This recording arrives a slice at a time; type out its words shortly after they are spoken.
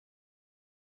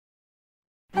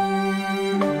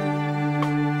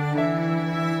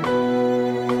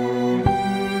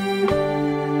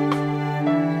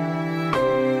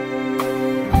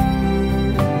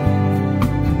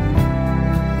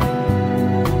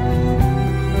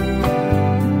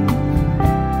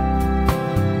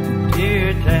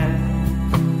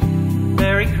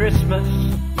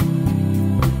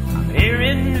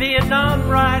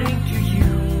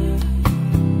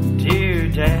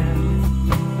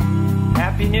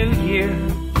Happy New Year.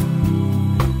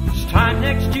 This time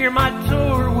next year my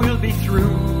tour will be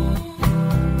through.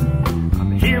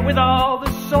 I'm here with all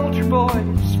the soldier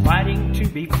boys fighting to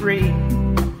be free.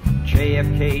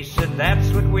 JFK said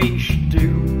that's what we should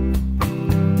do.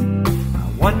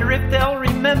 I wonder if they'll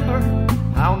remember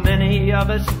how many of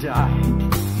us died.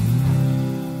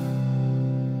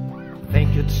 I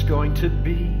think it's going to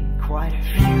be quite a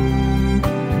few.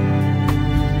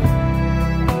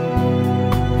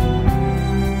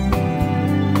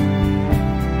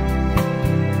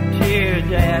 Dear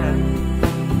Dad,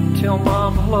 tell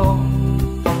Mom hello.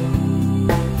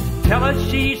 Tell her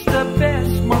she's the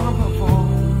best mom of all.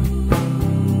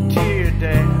 Dear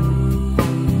Dad,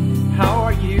 how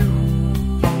are you?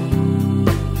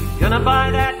 Gonna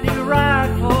buy that new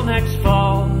rifle next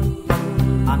fall.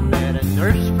 I met a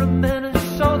nurse from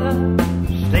Minnesota,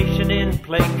 stationed in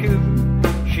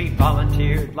Playcoon. She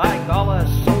volunteered like all us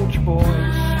soldier boys.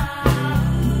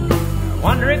 I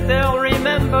wonder if they'll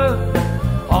remember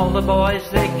all the boys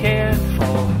they cared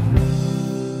for.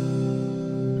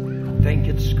 I think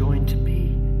it's going to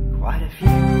be quite a few.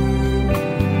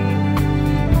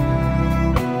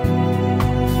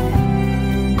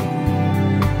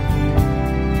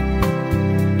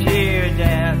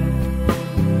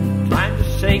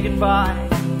 Say goodbye.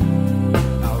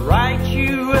 I'll write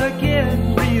you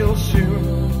again real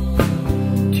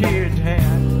soon. Dear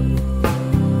Dad,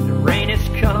 the rain has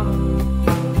come.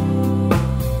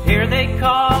 Here they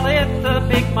call it the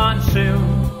big monsoon.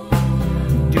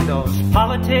 Do those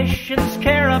politicians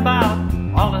care about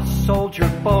all us soldier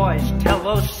boys? Tell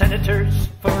those senators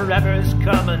forever's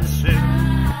coming soon.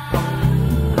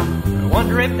 I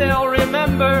wonder if they'll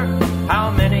remember how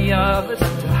many of us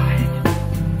died.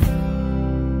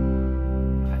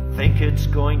 I think it's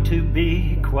going to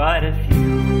be quite a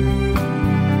few.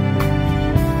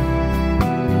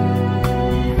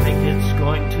 I think it's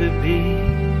going to be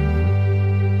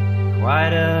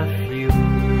quite a few.